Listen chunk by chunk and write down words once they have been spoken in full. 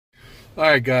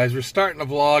Alright guys, we're starting the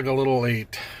vlog a little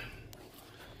late.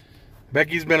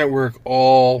 Becky's been at work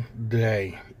all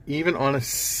day, even on a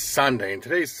Sunday. And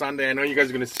today's Sunday. I know you guys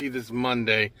are going to see this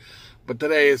Monday, but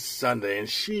today is Sunday. And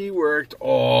she worked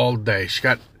all day. She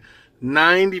got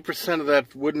 90% of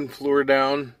that wooden floor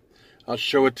down. I'll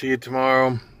show it to you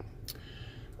tomorrow.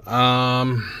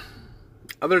 Other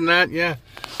than that, yeah,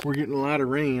 we're getting a lot of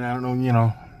rain. I don't know, you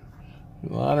know,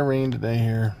 a lot of rain today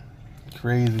here.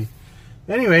 Crazy.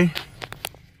 Anyway,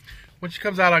 when she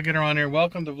comes out, I'll get her on here.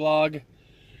 Welcome to vlog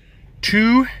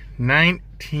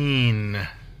 219.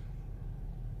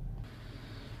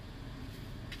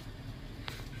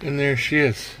 And there she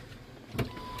is.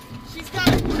 She's got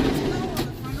a tail on the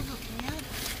front of her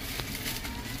pants.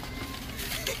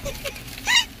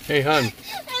 Hey, hon. I was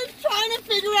trying to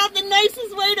figure out the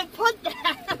nicest way to put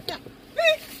that.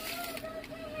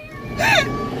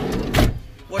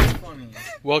 What's funny?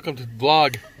 Welcome to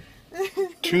vlog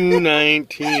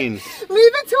 219. Leave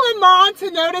it to a mom to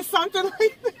notice something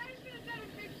like that.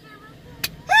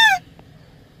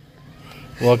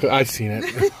 Welcome, I've seen it.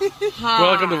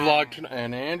 Welcome to vlog 2,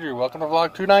 and Andrew, welcome to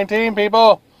vlog 219,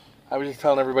 people. I was just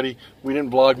telling everybody we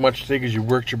didn't vlog much today because you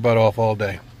worked your butt off all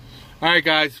day. All right,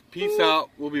 guys, peace out.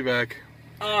 We'll be back.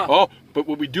 Oh, but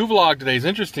what we do vlog today is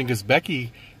interesting because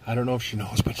Becky, I don't know if she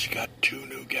knows, but she got 2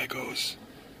 new geckos.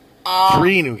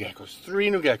 3 new geckos.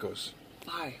 3 new geckos.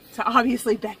 5. So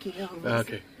obviously Becky knows.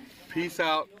 Okay, peace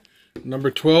out. Number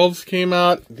 12s came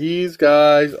out. These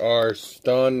guys are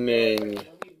stunning.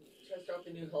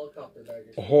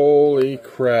 Holy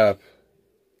crap.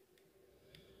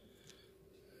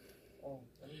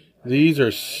 These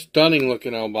are stunning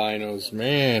looking albinos,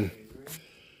 man.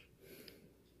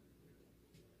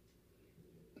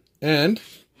 And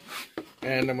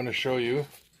I'm going to show you.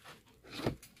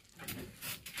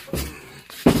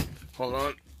 Hold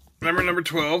on. Remember number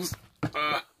 12s?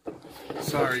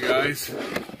 Sorry, guys.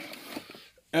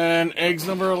 And eggs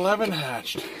number 11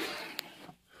 hatched.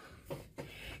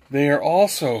 They are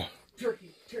also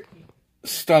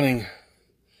stunning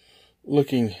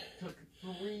looking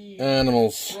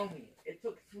animals. It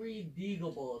took 3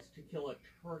 deagle bullets to kill a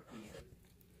turkey.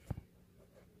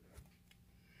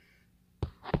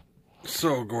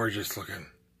 So gorgeous looking.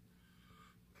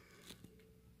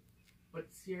 But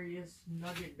serious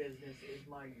nugget business is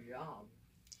my job.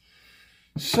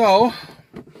 So,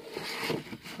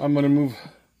 I'm going to move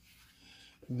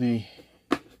the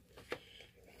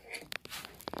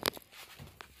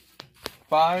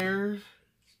fires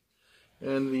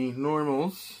and the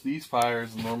normals, these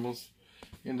fires and normals,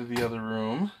 into the other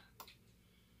room.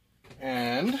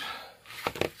 And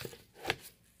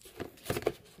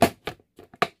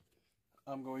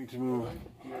I'm going to move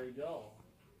Here we go.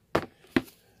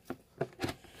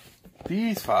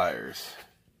 these fires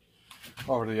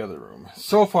over to the other room.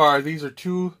 So far, these are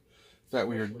 2 that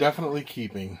we are definitely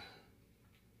keeping.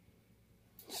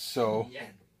 So,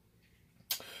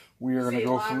 we are going to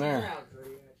go from there.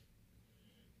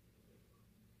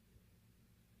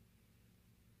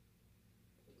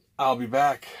 I'll be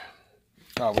back.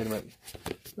 Oh, wait a minute.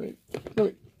 Wait, let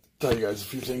me tell you guys a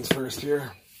few things first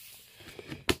here.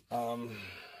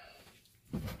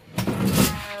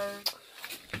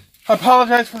 I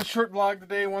apologize for the short vlog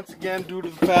today once again due to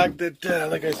the fact that,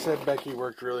 like I said, Becky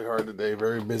worked really hard today.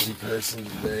 Very busy person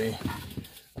today.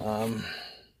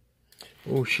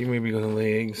 Oh, she may be going to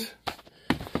lay eggs.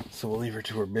 So we'll leave her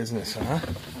to her business, huh?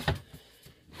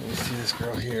 Let me see this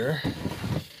girl here.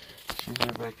 She's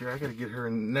right back here. I gotta get her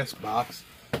in the nest box.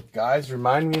 Guys,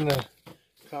 remind me in the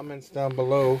comments down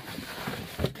below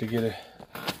to get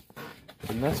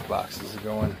the nest boxes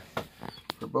going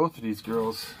for both of these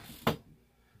girls.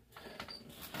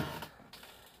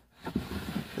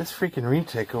 This freaking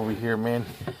retic over here, man,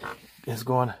 is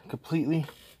going completely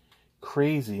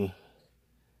crazy.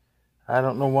 I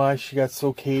don't know why she got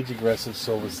so cage aggressive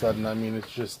so all of a sudden. I mean,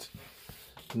 it's just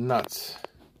nuts.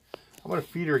 I'm gonna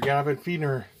feed her again. I've been feeding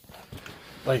her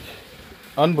like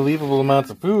unbelievable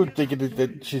amounts of food, thinking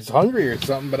that she's hungry or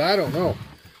something, but I don't know.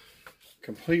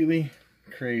 Completely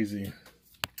crazy.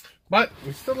 But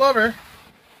we still love her.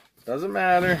 Doesn't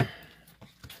matter.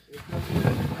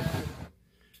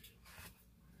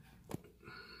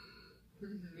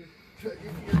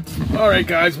 Alright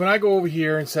guys, when I go over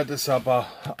here and set this up,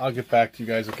 I'll get back to you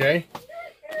guys, okay?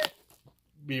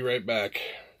 Be right back.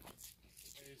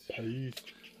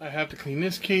 I have to clean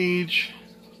this cage.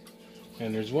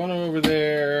 And there's one over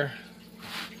there.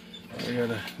 I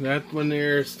got that one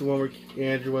there. It's the one where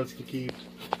Andrew wants to keep.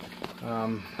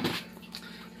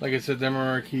 Like I said, them are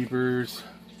our keepers.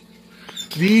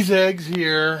 These eggs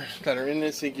here that are in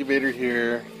this incubator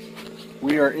here,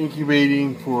 we are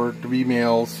incubating for to be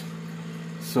males.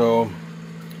 So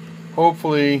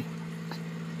hopefully,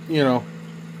 you know,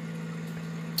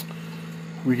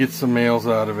 we get some males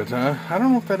out of it, huh? I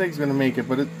don't know if that egg's gonna make it,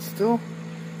 but it's still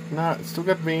not. It's still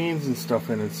got veins and stuff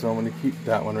in it, so I'm gonna keep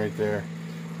that one right there.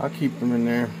 I'll keep them in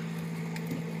there.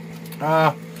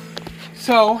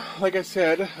 So like I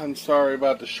said, I'm sorry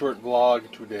about the short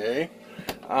vlog today.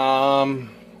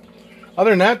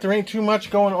 Other than that, there ain't too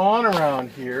much going on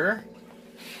around here.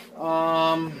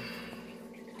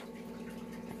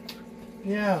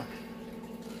 Yeah,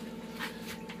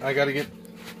 I gotta get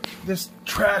this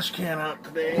trash can out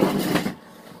today.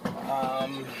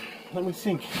 Let me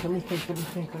think.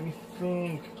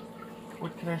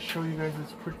 What can I show you guys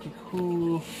that's pretty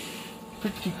cool?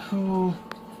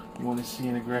 You want to see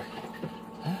an aggressive?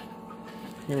 Huh?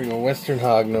 Here we go, Western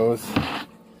Hognose.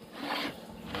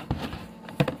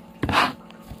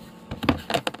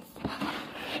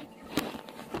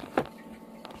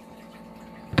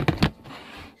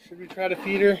 Should we try to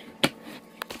feed her?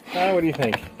 What do you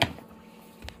think?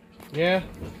 Yeah?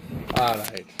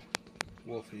 Alright.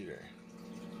 We'll feed her.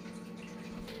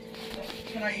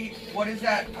 Can I eat? What is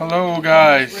that? Hello,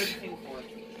 guys.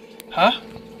 Huh?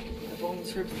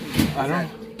 I don't.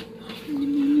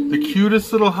 The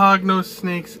cutest little hognose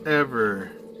snakes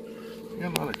ever. You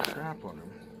got a lot of crap on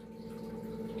him.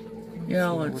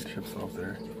 Yeah, wood let's chips off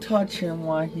there. touch him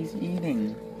while he's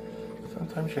eating.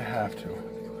 Sometimes you have to.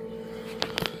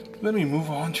 Let me move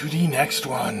on to the next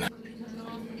one.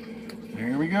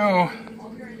 Here we go.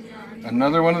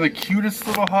 Another one of the cutest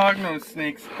little hognose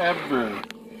snakes ever.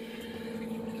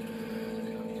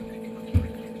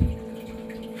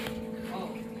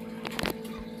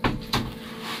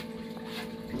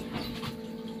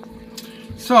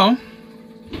 So,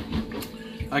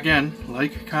 again,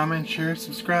 like, comment, share,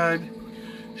 subscribe,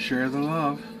 share the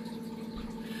love.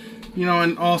 You know,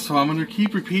 and also, I'm going to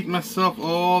keep repeating myself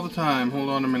all the time. Hold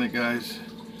on a minute, guys.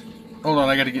 Hold on,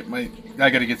 I got to get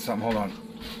something. Hold on.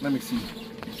 Let me see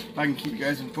if I can keep you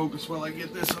guys in focus while I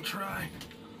get this. I'll try.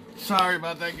 Sorry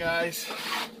about that, guys.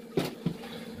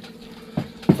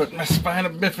 But my spina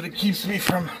bifida keeps me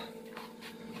from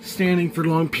standing for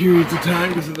long periods of time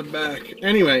because of the back.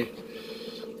 Anyway,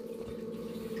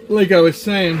 like I was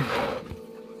saying,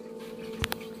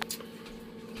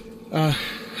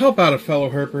 help out a fellow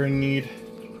herper in need.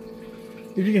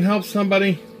 If you can help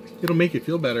somebody, it'll make you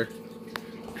feel better.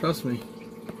 Trust me.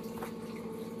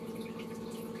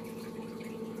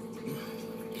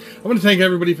 I want to thank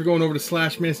everybody for going over to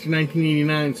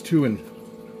 /Master1989's too and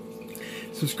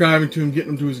subscribing to him,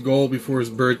 getting him to his goal before his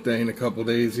birthday in a couple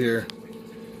days here.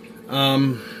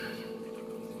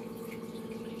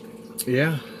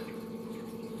 Yeah.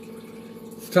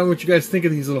 So tell me what you guys think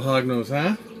of these little hognose,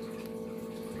 huh?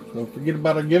 Don't forget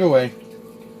about our giveaway.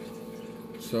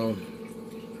 So,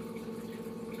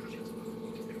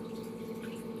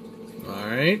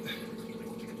 alright.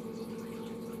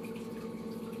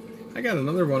 I got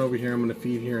another one over here I'm going to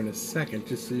feed here in a second,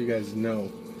 just so you guys know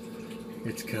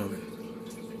it's coming.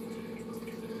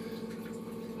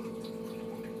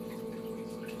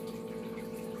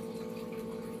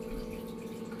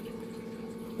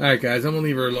 Alright guys, I'm going to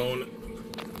leave her alone.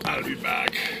 I'll be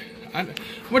back. I'm going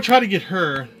to try to get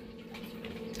her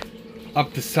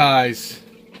up to size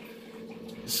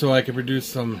so I can produce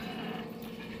some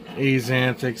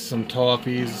azanthics, some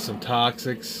toffees, some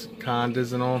toxics,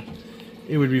 condas and all.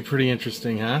 It would be pretty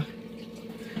interesting, huh?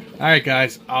 Alright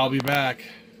guys, I'll be back.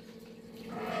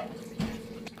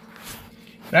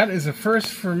 That is a first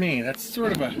for me. That's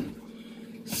sort of a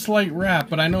slight wrap,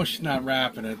 but I know she's not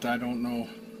wrapping it. I don't know.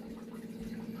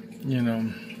 You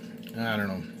know, I don't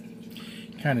know.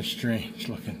 Kind of strange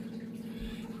looking.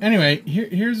 Anyway,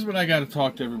 here's what I got to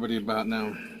talk to everybody about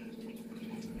now.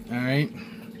 Alright?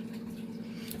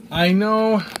 I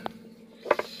know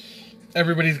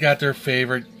everybody's got their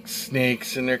favorite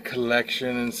snakes in their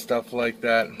collection and stuff like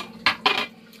that.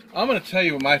 I'm going to tell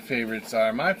you what my favorites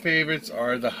are. My favorites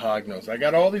are the hognose. I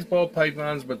got all these ball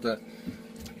pythons,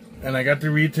 and I got the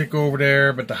retic over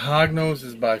there, but the hognose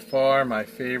is by far my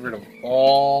favorite of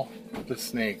all the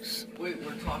snakes. Wait,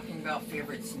 we're talking about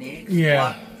favorite snakes?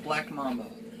 Yeah. Black mamba.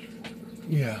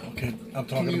 Yeah, okay. I'm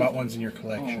talking about ones in your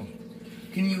collection. Oh.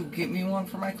 Can you get me one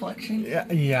for my collection?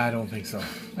 Yeah, I don't think so.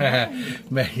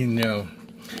 No.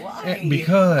 Why?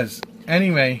 Because,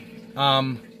 anyway,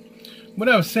 what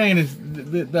I was saying is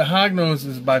the hognose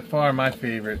is by far my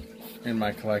favorite in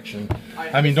my collection.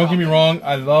 I mean, don't get me wrong,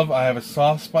 I have a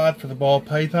soft spot for the ball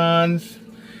pythons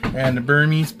and the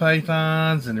Burmese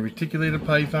pythons and the reticulated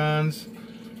pythons,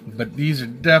 but these are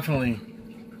definitely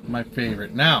my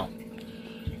favorite. Now,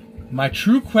 my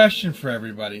true question for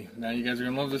everybody, now you guys are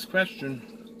going to love this question.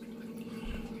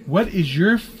 what is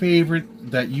your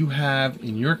favorite that you have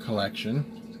in your collection?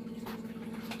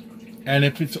 And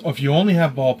if you only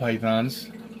have ball pythons,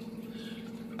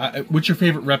 what's your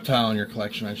favorite reptile in your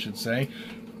collection, I should say?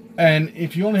 And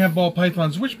if you only have ball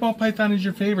pythons, which ball python is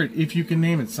your favorite, if you can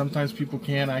name it? Sometimes people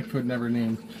can. I could never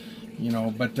name, you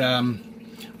know. But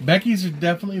Becky's are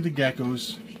definitely the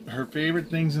geckos. Her favorite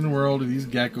things in the world are these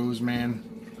geckos, man.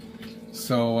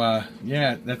 So,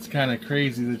 yeah, that's kind of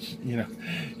crazy that,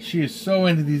 she is so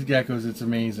into these geckos. It's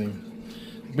amazing.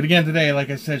 But again, today, like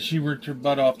I said, she worked her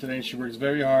butt off today. She works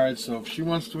very hard. So if she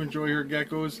wants to enjoy her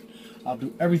geckos, I'll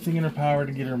do everything in her power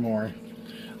to get her more.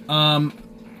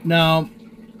 Now,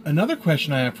 another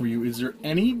question I have for you. Is there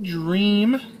any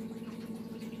dream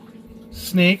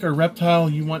snake or reptile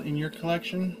you want in your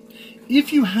collection?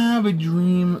 If you have a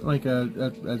dream, like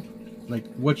like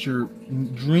what's your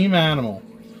dream animal,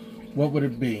 what would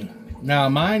it be? Now,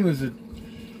 mine was a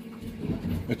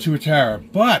tuatara,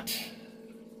 but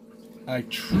I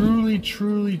truly,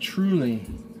 truly, truly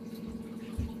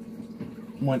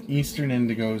want Eastern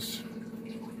indigos.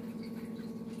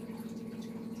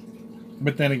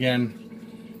 But then again,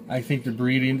 I think to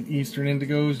breed Eastern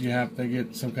indigos, you have to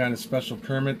get some kind of special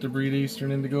permit to breed Eastern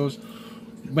indigos.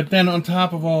 But then on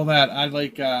top of all that, I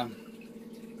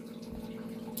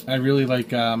really like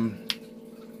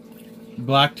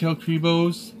black-tailed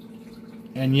crebos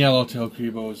and yellow-tailed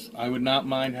crebos. I would not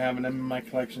mind having them in my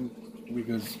collection,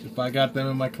 because if I got them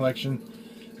in my collection,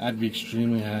 I'd be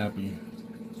extremely happy.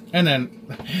 And then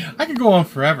I could go on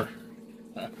forever.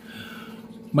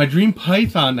 My dream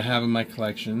python to have in my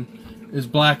collection is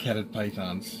black-headed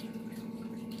pythons.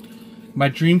 My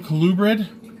dream colubrid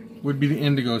would be the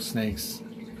indigo snakes.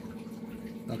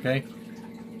 Okay?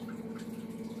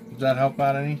 Does that help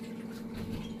out any?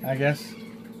 I guess.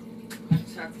 I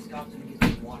just have to stop and get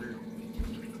some water.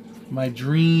 My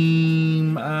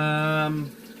dream, I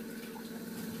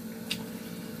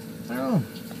don't know.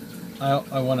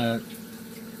 I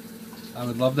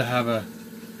would love to have a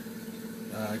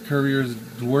Currier's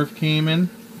dwarf caiman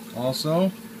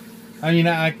also. I mean,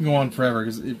 I can go on forever,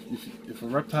 because if a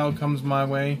reptile comes my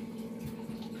way,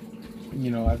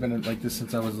 I've been like this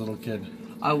since I was a little kid.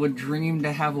 I would dream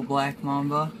to have a black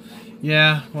mamba.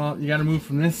 Yeah, well, you got to move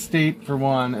from this state for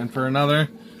one, and for another,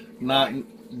 not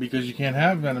because you can't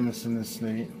have venomous in this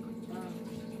state.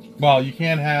 Well, you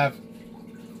can't have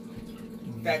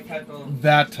That type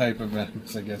of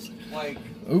venomous, I guess. like.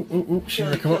 Oh! She's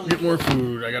gonna come up and get more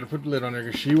food. I gotta put the lid on her,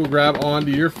 because she will grab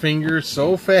onto your finger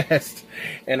so fast,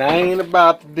 and I ain't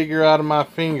about to dig her out of my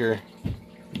finger.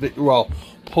 Well,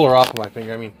 pull her off of my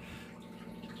finger. I mean,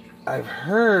 I've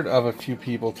heard of a few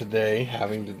people today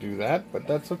having to do that, but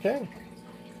that's okay.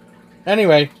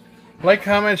 Anyway, like,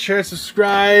 comment, share,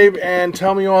 subscribe, and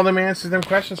tell me all them answers to them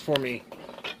questions for me.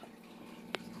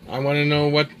 I want to know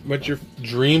what your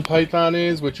dream python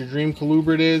is, what your dream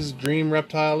colubrid is, dream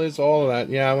reptile is, all of that.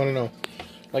 Yeah, I want to know.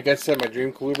 Like I said, my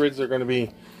dream colubrids are going to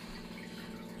be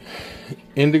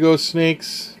indigo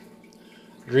snakes,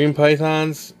 dream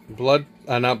pythons,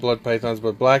 not blood pythons,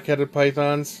 but black-headed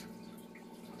pythons.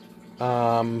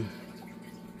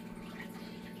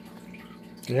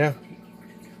 Yeah.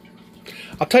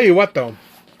 I'll tell you what, though.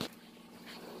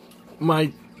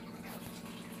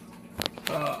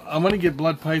 I'm going to get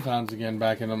blood pythons again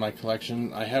back into my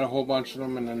collection. I had a whole bunch of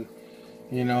them, and then,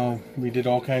 we did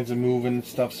all kinds of moving and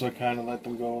stuff, so I kind of let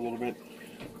them go a little bit.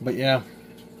 But yeah,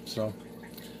 so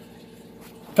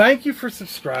thank you for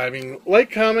subscribing.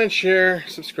 Like, comment, share,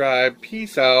 subscribe.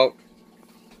 Peace out.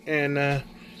 And,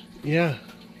 yeah,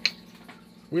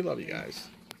 we love you guys.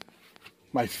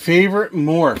 My favorite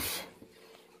morph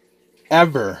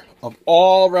ever, of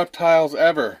all reptiles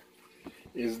ever,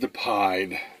 is the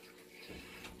pied.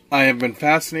 I have been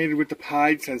fascinated with the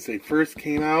pied since they first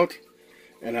came out,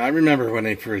 and I remember when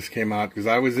they first came out, because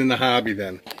I was in the hobby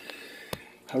then.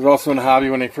 I was also in the hobby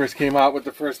when they first came out with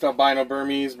the first albino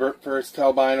Burmese, first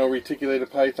albino reticulated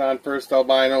python, first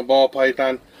albino ball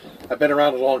python. I've been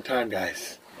around a long time,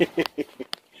 guys.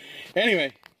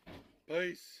 Anyway,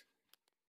 peace.